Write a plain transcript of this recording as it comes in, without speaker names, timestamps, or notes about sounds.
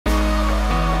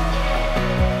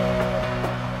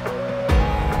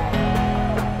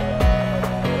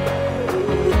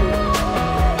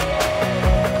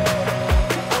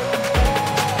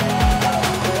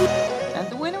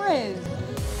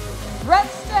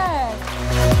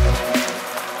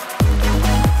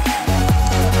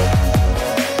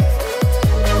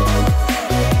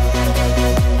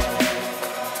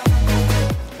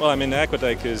I mean,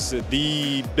 Aquatech is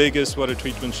the biggest water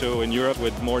treatment show in Europe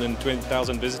with more than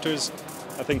 20,000 visitors.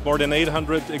 I think more than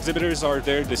 800 exhibitors are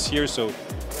there this year, so.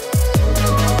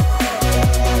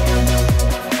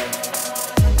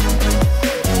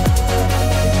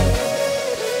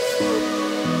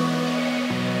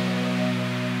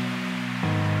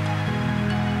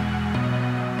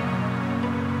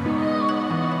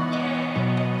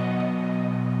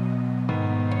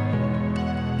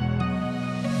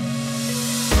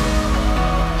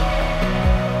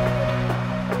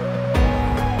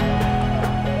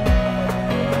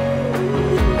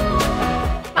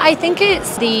 I think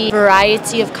it's the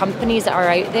variety of companies that are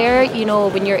out there. You know,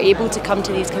 when you're able to come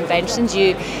to these conventions,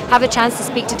 you have a chance to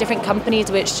speak to different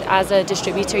companies which as a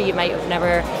distributor you might have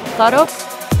never thought of.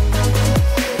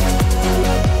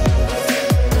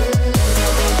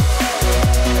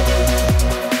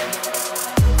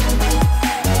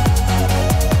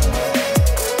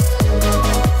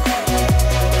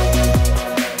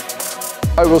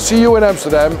 I will see you in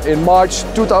Amsterdam in March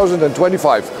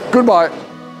 2025. Goodbye.